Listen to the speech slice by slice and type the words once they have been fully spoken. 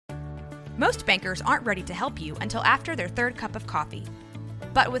Most bankers aren't ready to help you until after their third cup of coffee.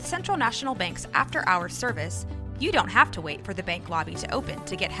 But with Central National Bank's after-hours service, you don't have to wait for the bank lobby to open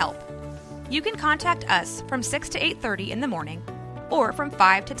to get help. You can contact us from 6 to 8:30 in the morning or from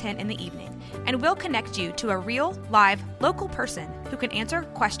 5 to 10 in the evening, and we'll connect you to a real, live, local person who can answer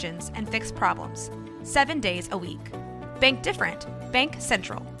questions and fix problems 7 days a week. Bank different. Bank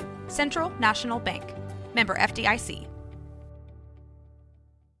Central. Central National Bank. Member FDIC.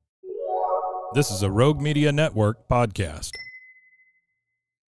 This is a Rogue Media Network podcast.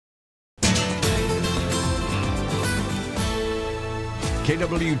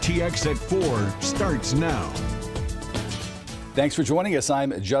 KWTX at 4 starts now. Thanks for joining us.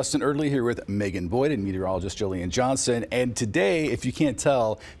 I'm Justin Erdley here with Megan Boyd and meteorologist Jillian Johnson. And today, if you can't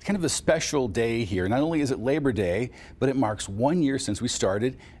tell, it's kind of a special day here. Not only is it Labor Day, but it marks 1 year since we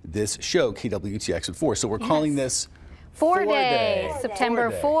started this show, KWTX at 4. So we're calling this Four days.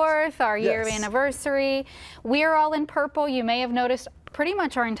 September 4th, our year anniversary. We are all in purple. You may have noticed pretty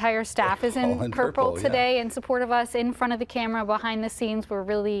much our entire staff is in purple today in support of us in front of the camera, behind the scenes. We're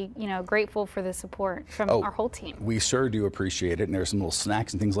really, grateful for the support from our whole team. We sure do appreciate it. And there's some little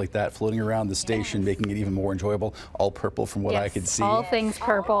snacks and things like that floating around the station, making it even more enjoyable. All purple from what I could see. All things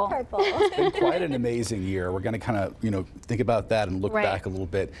purple. It's been quite an amazing year. We're going to kind of, think about that and look back a little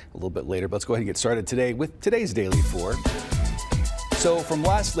bit later. But let's go ahead and get started today with today's Daily 4. So from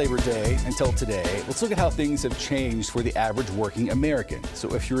last Labor Day until today, let's look at how things have changed for the average working American.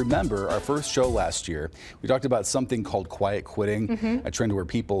 So if you remember our first show last year, we talked about something called quiet quitting, a trend where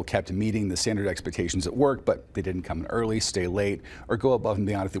people kept meeting the standard expectations at work, but they didn't come in early, stay late, or go above and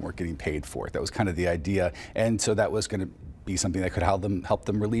beyond if they weren't getting paid for it. That was kind of the idea. And so that was going to be something that could help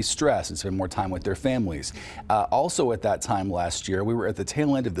them release stress and spend more time with their families. Also at that time last year, we were at the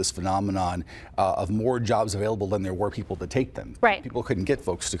tail end of this phenomenon of more jobs available than there were people to take them. Right. People couldn't get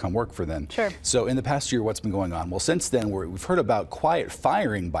folks to come work for them. Sure. So in the past year, what's been going on? Well, since then, we've heard about quiet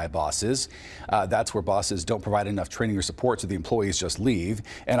firing by bosses. That's where bosses don't provide enough training or support, so the employees just leave.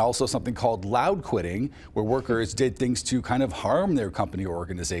 And also something called loud quitting, where workers did things to kind of harm their company or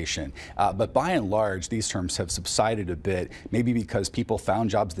organization. But by and large, these terms have subsided a bit. Maybe because people found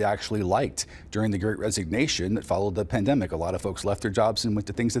jobs they actually liked during the Great Resignation that followed the pandemic. A lot of folks left their jobs and went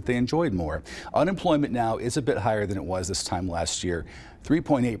to things that they enjoyed more. Unemployment now is a bit higher than it was this time last year.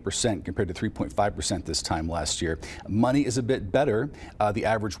 3.8% compared to 3.5% this time last year. Money is a bit better. The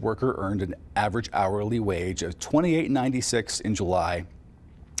average worker earned an average hourly wage of $28.96 in July.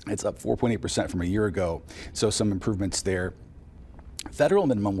 It's up 4.8% from a year ago. So some improvements there. Federal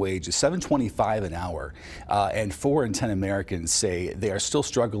minimum wage is $7.25 an hour, and 4 in 10 Americans say they are still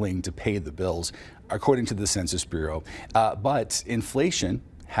struggling to pay the bills, according to the Census Bureau. But inflation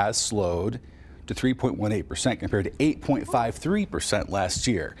has slowed to 3.18% compared to 8.53% last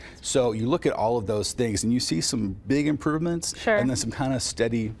year. So you look at all of those things and you see some big improvements, and then some kind of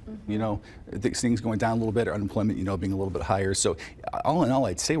steady, things going down a little bit, or unemployment, being a little bit higher. So all in all,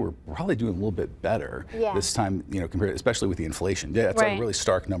 I'd say we're probably doing a little bit better this time, compared, especially with the inflation. Yeah, it's a really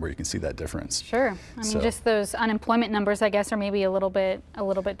stark number. You can see that difference. Sure. I mean, just those unemployment numbers, I guess, are maybe a little bit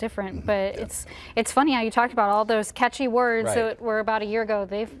different. But it's funny how you talked about all those catchy words that were about a year ago.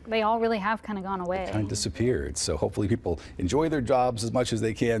 They all really have kind of gone away. Kind of disappeared. So hopefully people enjoy their jobs as much as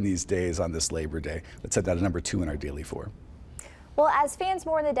they can these days on this Labor Day. Let's head down to number 2 in our Daily 4. Well, as fans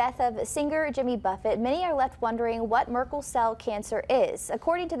mourn the death of singer Jimmy Buffett, many are left wondering what Merkel Cell Cancer is.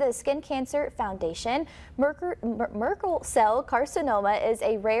 According to the Skin Cancer Foundation, Merkel Cell Carcinoma is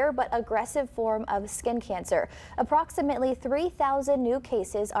a rare but aggressive form of skin cancer. Approximately 3,000 new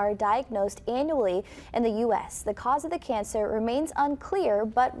cases are diagnosed annually in the U.S. The cause of the cancer remains unclear,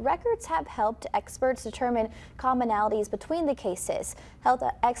 but records have helped experts determine commonalities between the cases. Health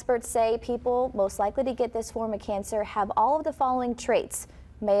experts say people most likely to get this form of cancer have all of the following traits: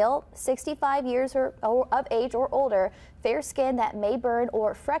 male, 65 years of age or older, fair skin that may burn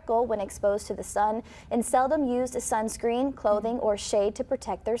or freckle when exposed to the sun, and seldom used sunscreen, clothing, or shade to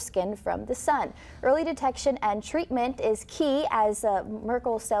protect their skin from the sun. Early detection and treatment is key, as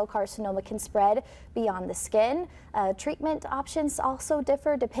Merkel cell carcinoma can spread beyond the skin. Treatment options also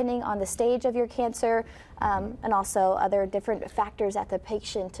differ depending on the stage of your cancer, and also other different factors that the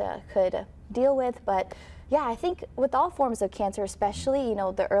patient could deal with. But yeah, I think with all forms of cancer, especially,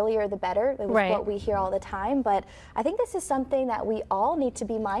 the earlier the better. It was what we hear all the time. But I think this is something that we all need to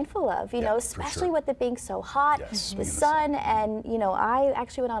be mindful of, especially with it being so hot, the sun. And, I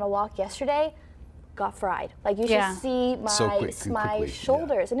actually went on a walk yesterday, got fried. Like, you should see my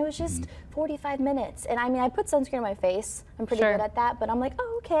shoulders. And it was just 45 minutes. And I mean, I put sunscreen on my face. I'm pretty good at that. But I'm like,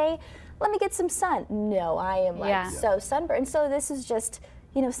 oh, okay, let me get some sun. No, I am so sunburned. So this is just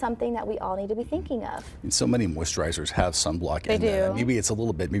you know, something that we all need to be thinking of. And so many moisturizers have sunblock in them. Maybe it's a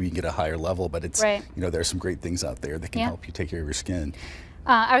little bit, maybe you can get a higher level, but it's, you know, there's some great things out there that can help you take care of your skin.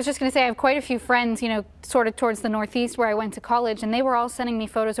 I was just going to say I have quite a few friends, you know, sort of towards the Northeast where I went to college, and they were all sending me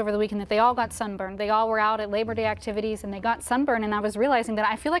photos over the weekend that they all got sunburned. They all were out at Labor Day activities and they got sunburned, and I was realizing that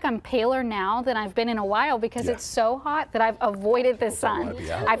I feel like I'm paler now than I've been in a while because it's so hot that I've avoided the sun.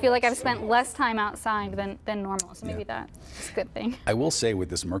 I feel like I've spent less time outside than normal, so maybe that's a good thing. I will say with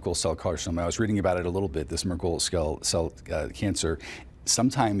this Merkel cell carcinoma, I was reading about it a little bit, this Merkel cell cancer,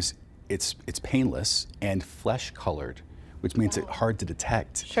 sometimes it's painless and flesh colored, which means it's hard to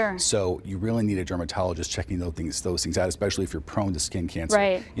detect. Sure. So you really need a dermatologist checking those things out, especially if you're prone to skin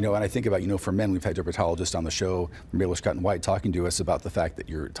cancer. You know, and I think about, you know, for men, we've had dermatologists on the show, Baylor Scott and White, talking to us about the fact that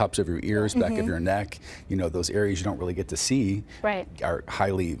your tops of your ears, back of your neck, you know, those areas you don't really get to see are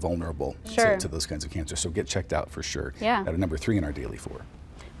highly vulnerable to those kinds of cancers. So get checked out for sure. At a number 3 in our Daily 4.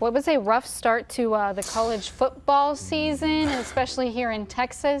 Well, it was a rough start to the college football season, especially here in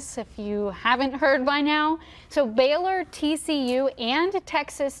Texas, if you haven't heard by now. So Baylor, TCU, and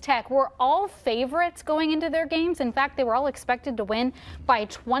Texas Tech were all favorites going into their games. In fact, they were all expected to win by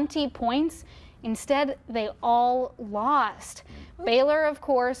 20 points. Instead, they all lost. Baylor, of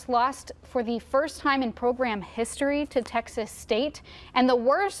course, lost for the first time in program history to Texas State. And the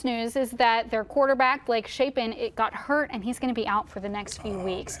worst news is that their quarterback, Blake Shapen, got hurt, and he's going to be out for the next few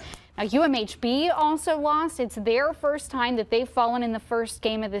weeks. Now, UMHB also lost. It's their first time that they've fallen in the first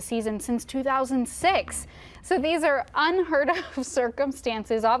game of the season since 2006. So these are unheard of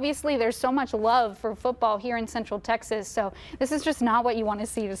circumstances. Obviously, there's so much love for football here in Central Texas, so this is just not what you want to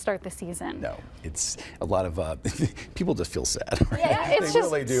see to start the season. No, it's a lot of people just feel sad. Right? Yeah, it's they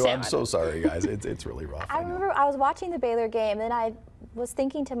just really do. sad. I'm so sorry, guys. It's really rough. I remember I was watching the Baylor game, and I was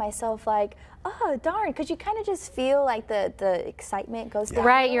thinking to myself, like, oh, darn, because you kind of just feel like the excitement goes down.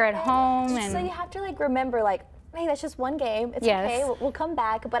 Right, you're at home. So you have to, like, remember, like, hey, that's just one game. It's okay. We'll come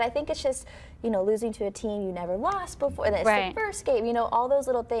back. But I think it's just, you know, losing to a team you never lost before. And it's the first game, you know, all those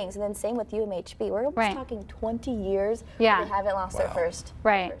little things. And then same with UMHB. We're almost talking 20 years. They haven't lost their first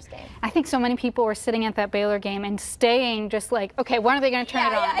game. I think so many people were sitting at that Baylor game and staying just like, okay, when are they going to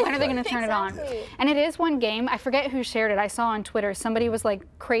turn it on? When are they going to turn it on? And it is one game. I forget who shared it. I saw on Twitter, somebody was like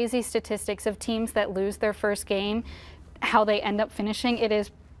crazy statistics of teams that lose their first game, how they end up finishing. It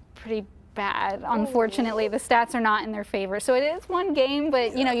is pretty bad. Unfortunately, the stats are not in their favor. So it is one game,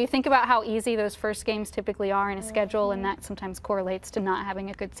 but you know, you think about how easy those first games typically are in a schedule, and that sometimes correlates to not having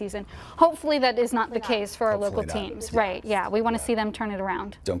a good season. Hopefully that is not the case for our local teams. Right, we want to see them turn it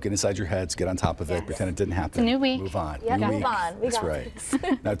around. Don't get inside your heads, get on top of it, pretend it didn't happen. It's a new week. Move on. Move on. That's right.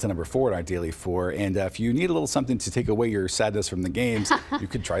 Now to number 4 in our Daily 4, and if you need a little something to take away your sadness from the games, you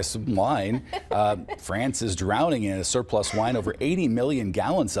could try some wine. France is drowning in a surplus wine, over 80 million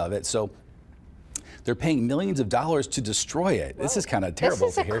gallons of it, so they're paying millions of dollars to destroy it. This is kind of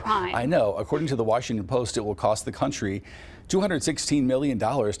terrible to hear. Crime. I know. According to the Washington Post, it will cost the country $216 million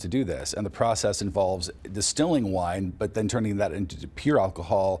to do this, and the process involves distilling wine, but then turning that into pure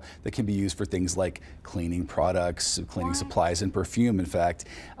alcohol that can be used for things like cleaning products, cleaning supplies, and perfume. In fact,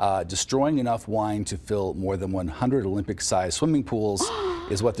 destroying enough wine to fill more than 100 Olympic-sized swimming pools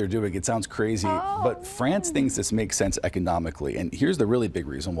is what they're doing. It sounds crazy, but France thinks this makes sense economically, and here's the really big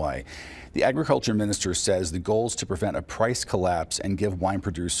reason why. The agriculture minister says the goal is to prevent a price collapse and give wine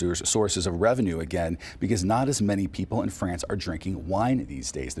producers sources of revenue again, because not as many people in France are drinking wine these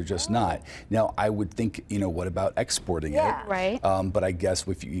days. They're just not. Now, I would think, you know, what about exporting it? Right. But I guess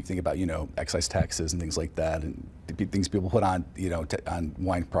if you think about, you know, excise taxes and things like that, and things people put on, you know, on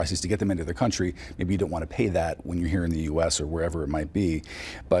wine prices to get them into their country, maybe you don't want to pay that when you're here in the U.S. or wherever it might be.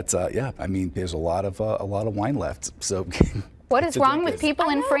 But yeah, I mean, there's a lot of wine left. So. What is wrong with people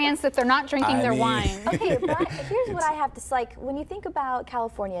in France that they're not drinking their wine? Okay, but here's what I have to say. Like, when you think about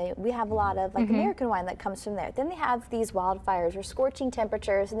California, we have a lot of like American wine that comes from there. Then they have these wildfires or scorching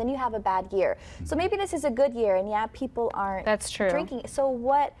temperatures, and then you have a bad year. So maybe this is a good year, and yeah, people aren't drinking. So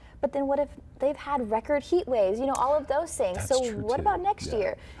what? But then what if they've had record heat waves? You know, all of those things. That's so what about next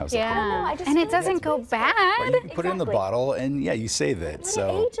year? I don't know. I just and it doesn't go bad. Right, you can put it in the bottle, and yeah, you save it.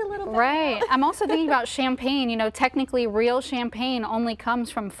 Let it age a little bit. Right. I'm also thinking about champagne. You know, technically, real champagne only comes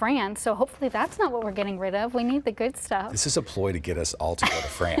from France, so hopefully that's not what we're getting rid of. We need the good stuff. This is a ploy to get us all to go to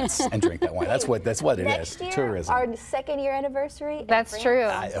France and drink that wine. That's what it next is. Year, tourism. Our second-year anniversary. That's true.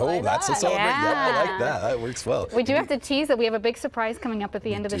 That's a celebration. Yeah, I like that. That works well. We do have to tease that we have a big surprise coming up at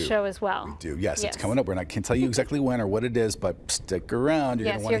the end of the show as well. We do. do. Yes, it's coming up. I can't tell you exactly when or what it is, but stick around.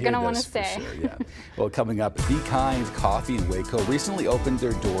 You're going to want to stay. For sure, yeah. Well, coming up, Be Kind Coffee in Waco recently opened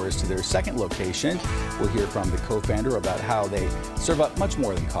their doors to their second location. We'll hear from the co-founder about how they serve up much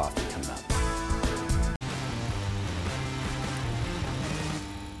more than coffee coming up.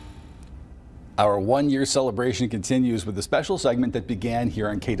 Our one-year celebration continues with a special segment that began here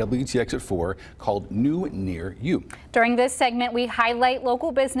on KWTX at 4 called New Near You. During this segment, we highlight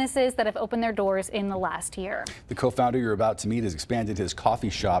local businesses that have opened their doors in the last year. The co-founder you're about to meet has expanded his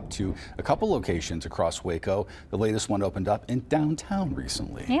coffee shop to a couple locations across Waco. The latest one opened up in downtown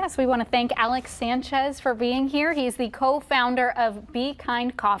recently. Yes, we want to thank Alex Sanchez for being here. He's the co-founder of Be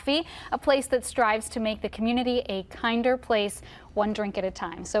Kind Coffee, a place that strives to make the community a kinder place, one drink at a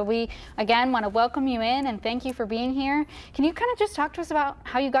time. So we, again, want to welcome you in and thank you for being here. Can you kind of just talk to us about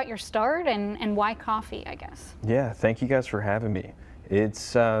how you got your start and why coffee, I guess? Yeah, thank you guys for having me.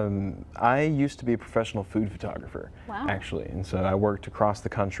 It's, I used to be a professional food photographer, actually, and so I worked across the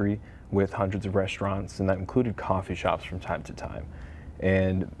country with hundreds of restaurants, and that included coffee shops from time to time.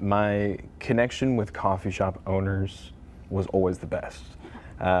 And my connection with coffee shop owners was always the best.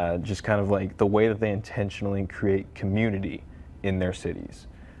 Just kind of like the way that they intentionally create community in their cities,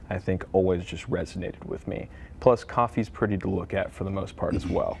 I think always just resonated with me. Plus, coffee's pretty to look at for the most part as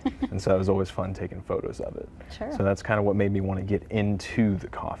well. And so it was always fun taking photos of it. Sure. So that's kind of what made me want to get into the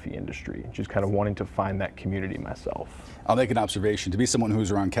coffee industry, just kind of wanting to find that community myself. I'll make an observation. To be someone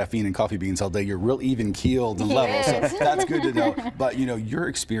who's around caffeine and coffee beans all day, you're real even-keeled and level, so that's good to know. But you know, your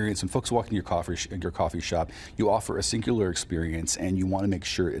experience, and folks walk into your coffee shop, you offer a singular experience and you want to make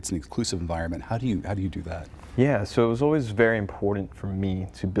sure it's an inclusive environment. How do you do that? Yeah, so it was always very important for me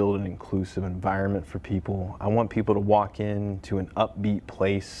to build an inclusive environment for people. I want people to walk into an upbeat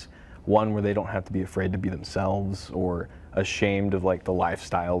place, one where they don't have to be afraid to be themselves or ashamed of like the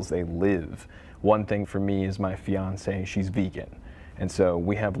lifestyles they live. One thing for me is my fiance, she's vegan. And so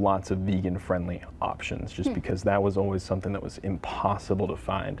we have lots of vegan-friendly options just because that was always something that was impossible to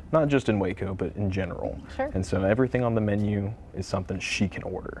find, not just in Waco, but in general. Sure. And so everything on the menu is something she can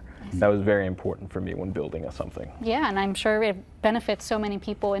order. That was very important for me when building something. Yeah, and I'm sure it benefits so many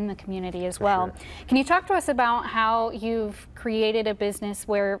people in the community as well. Sure. Can you talk to us about how you've created a business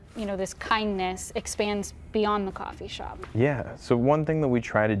where, you know, this kindness expands beyond the coffee shop? Yeah, so one thing that we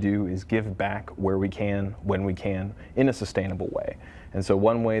try to do is give back where we can, when we can, in a sustainable way. And so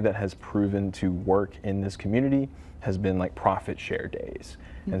one way that has proven to work in this community has been like profit share days.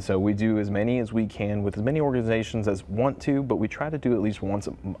 And so we do as many as we can with as many organizations as want to, but we try to do at least once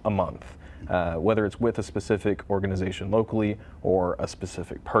a month, whether it's with a specific organization locally or a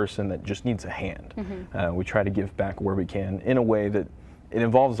specific person that just needs a hand. We try to give back where we can in a way that it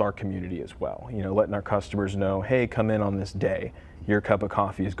involves our community as well. You know, letting our customers know, hey, come in on this day. Your cup of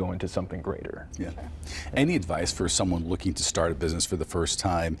coffee is going to something greater. Yeah. Any advice for someone looking to start a business for the first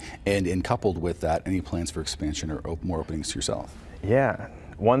time, and coupled with that, any plans for expansion or more openings to yourself? Yeah.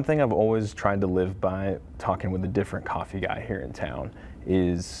 One thing I've always tried to live by, talking with a different coffee guy here in town,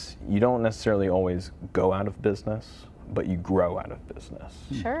 is you don't necessarily always go out of business, but you grow out of business.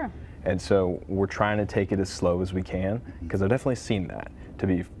 Sure. And so we're trying to take it as slow as we can, because I've definitely seen that to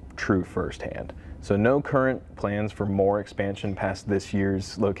be true firsthand. So no current plans for more expansion past this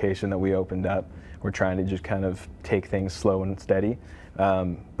year's location that we opened up. We're trying to just kind of take things slow and steady.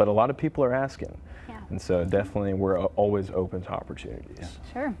 But a lot of people are asking. And so definitely we're always open to opportunities.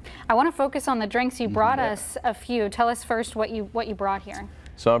 Sure. I want to focus on the drinks. You brought us a few. Tell us first what you brought here.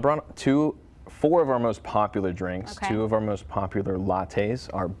 So I brought four of our most popular drinks. Two of our most popular lattes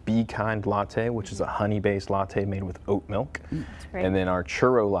are Be Kind Latte, which is a honey-based latte made with oat milk. And then our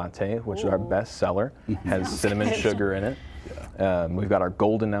Churro Latte, which is our best seller, has cinnamon sugar in it. We've got our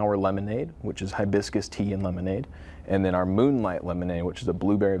Golden Hour Lemonade, which is hibiscus tea and lemonade. And then our Moonlight Lemonade, which is a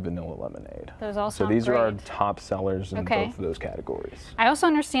blueberry vanilla lemonade. Those all sound great. So these are our top sellers in both of those categories. I also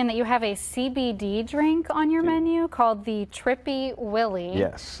understand that you have a CBD drink on your menu called the Trippy Willy.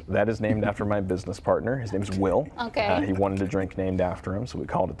 Yes, that is named after my business partner. His name is Will. He wanted a drink named after him, so we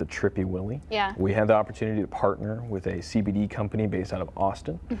called it the Trippy Willy. Yeah. We had the opportunity to partner with a CBD company based out of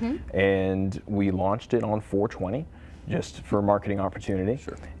Austin, and we launched it on 4/20. Just for a marketing opportunity.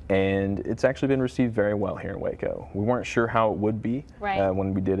 Sure. And it's actually been received very well here in Waco. We weren't sure how it would be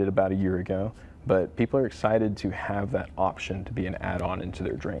when we did it about a year ago, but people are excited to have that option to be an add-on into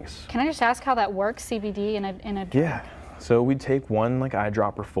their drinks. Can I just ask how that works, CBD in a drink? Yeah. So we take one like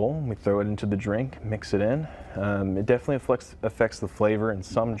eyedropper full, and we throw it into the drink, mix it in. It definitely affects the flavor in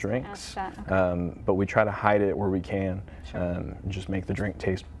some drinks, but we try to hide it where we can, and just make the drink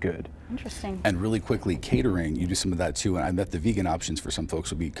taste good. Interesting. And really quickly, catering, you do some of that too, and I bet the vegan options for some folks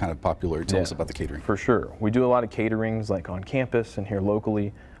would be kind of popular. Tell us about the catering. For sure. We do a lot of caterings like on campus and here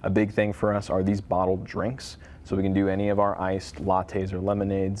locally. A big thing for us are these bottled drinks. So we can do any of our iced lattes or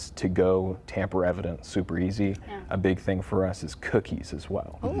lemonades to go, tamper evident, super easy. A big thing for us is cookies as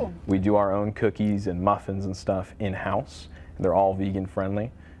well. Ooh. We do our own cookies and muffins and stuff in-house. They're all vegan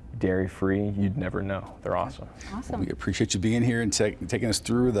friendly, dairy free. You'd never know. They're awesome. Awesome. Well, we appreciate you being here and taking us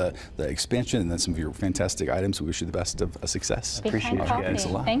through the expansion and then some of your fantastic items. We wish you the best of success. Appreciate you guys. Thanks a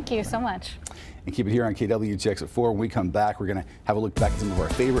lot. Thank you so much. And keep it here on KWTX at 4. When we come back, we're going to have a look back at some of our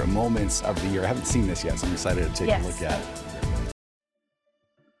favorite moments of the year. I haven't seen this yet, so I'm excited to take a look at it.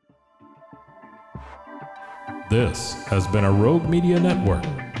 This has been a Rogue Media Network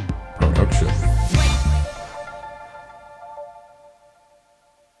production.